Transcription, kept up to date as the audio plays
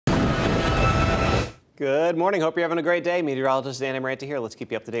Good morning. Hope you're having a great day. Meteorologist Anna Maranta here. Let's keep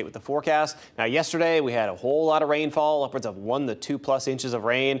you up to date with the forecast. Now, yesterday we had a whole lot of rainfall, upwards of 1 to 2+ inches of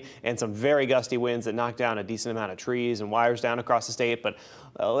rain, and some very gusty winds that knocked down a decent amount of trees and wires down across the state. But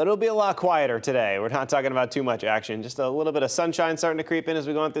it'll be a lot quieter today. We're not talking about too much action. Just a little bit of sunshine starting to creep in as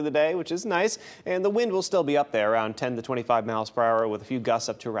we go on through the day, which is nice. And the wind will still be up there around 10 to 25 miles per hour with a few gusts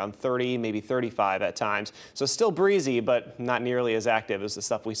up to around 30, maybe 35 at times. So still breezy, but not nearly as active as the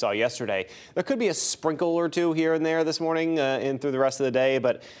stuff we saw yesterday. There could be a sprinkle or two here and there this morning and through the rest of the day,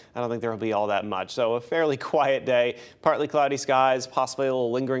 but I don't think there will be all that much. So a fairly quiet day, partly cloudy skies, possibly a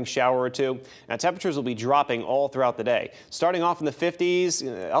little lingering shower or two. Now temperatures will be dropping all throughout the day, starting off in the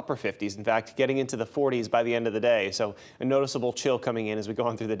 50s, upper 50s, in fact, getting into the 40s by the end of the day. So a noticeable chill coming in as we go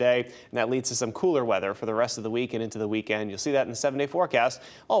on through the day, and that leads to some cooler weather for the rest of the week and into the weekend. You'll see that in the 7-day forecast,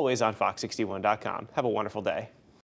 always on Fox61.com. Have a wonderful day.